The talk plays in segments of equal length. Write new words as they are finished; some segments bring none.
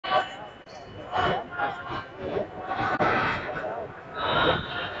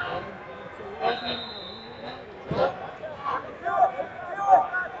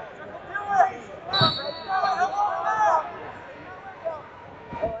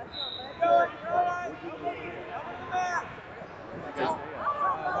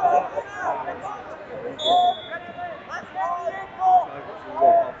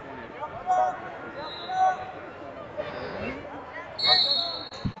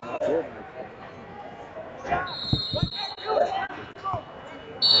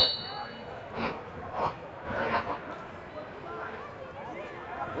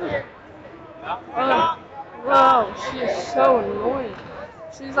Whoa, she is so annoying.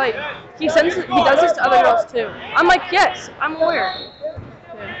 She's like, he does this to other girls too. I'm like, yes, I'm aware.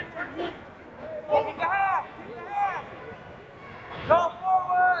 Yeah. Go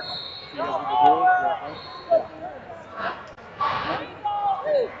forward! Go forward!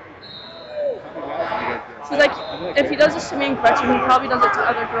 She's like, if he does this to me in Gretchen, he probably does it to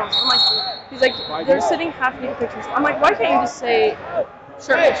other girls. I'm like, he's like, they're sitting half naked pictures. I'm like, why can't you just say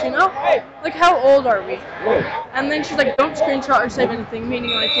shirtless, you know? Like, how old are we? And then she's like, don't screenshot or save anything,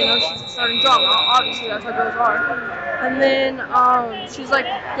 meaning like, you know, she's starting drama. Obviously, that's how girls are. And then she's like,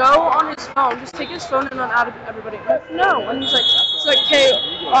 go on his phone, just take his phone and unadd everybody. I'm like, no. And she's like, okay.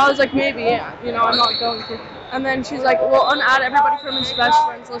 I was like, maybe, you know, I'm not going to. And then she's like, well, unadd everybody from his best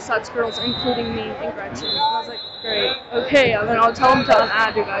friends list, that's girls, including me and Gretchen. And I was like, great, okay. And then I'll tell him to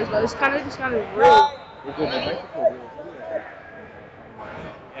unadd you guys, but it's kind of rude.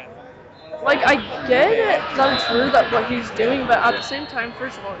 Like, I get it that it's rude that what he's doing, but at the same time,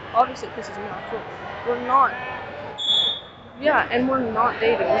 first of all, obviously it pisses me off. But we're not, yeah, and we're not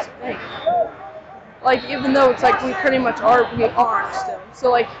dating, is the thing. Like, even though it's like we pretty much are, we aren't still.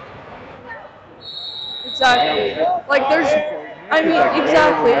 So, like, exactly. Like,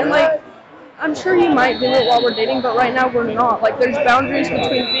 exactly, and like, I'm sure you might do it while we're dating, but right now we're not. Like, there's boundaries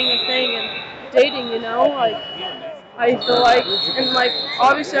between being a thing and dating, you know? Like, I feel like, and like,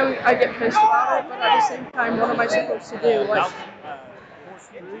 obviously I get pissed about it, but at the same time, what am I supposed to do? Like,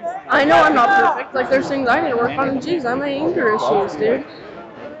 I know I'm not perfect. Like, there's things I need to work on, and geez, I have anger issues, dude.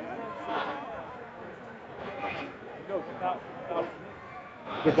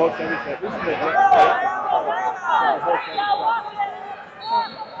 They're both everything. This is the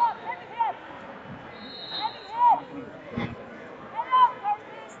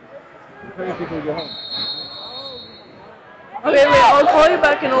Okay, wait, I'll call you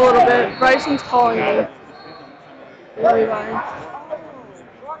back in a little bit. Bryson's calling me. Love you, bye.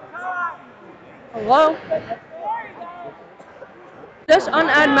 Hello? Just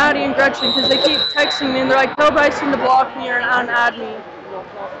unadd Maddie and Gretchen because they keep texting me and they're like, tell Bryson to block me or unadd me.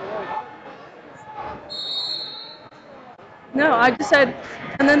 No, I just said,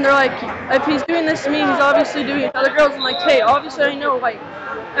 and then they're like, if he's doing this to me, he's obviously doing it to other girls. I'm like, hey, obviously I know, like,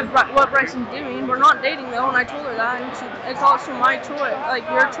 what Bryson's doing. We're not dating, though, and I told her that, and it's also my choice, like,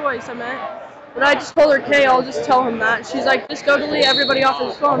 your choice, I meant. But I just told her, okay, I'll just tell him that. She's like, just go delete everybody off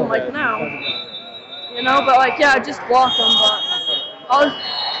his phone. I'm like, no. You know, but, like, yeah, just block him, but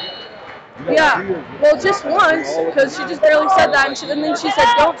yeah, well, just once, because she just barely said that, and then she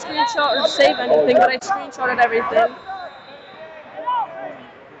said, don't screenshot or save anything, but I screenshotted everything.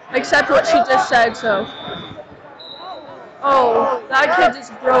 Except what she just said, so. Oh, that kid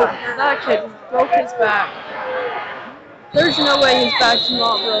just broke his back. There's no way his back's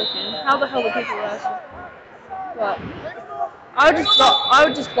not broken. How the hell would people wrestle? But I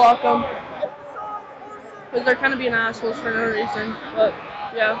would just block them. Because they're kind of being assholes for no reason. But,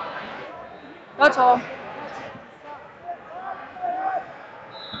 yeah. That's all.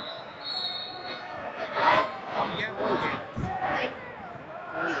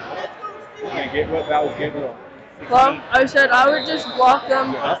 Well, I said I would just block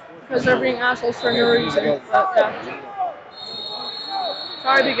them because they're being assholes for no reason. But yeah.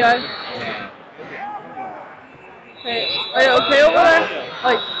 Sorry, big guy. Hey, are you okay over there?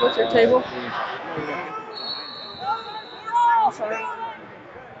 Like, with your table? I'm sorry.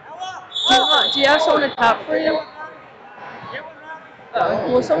 Do you have someone to tap for you?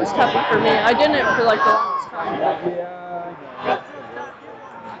 Well, someone's tapping for me. I didn't for like the longest time.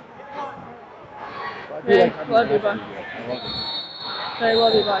 Hey, love you, bye. Hey,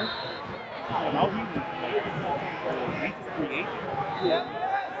 love you, bye.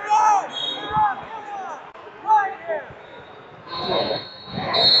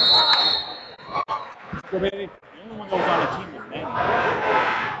 The only one that was on the team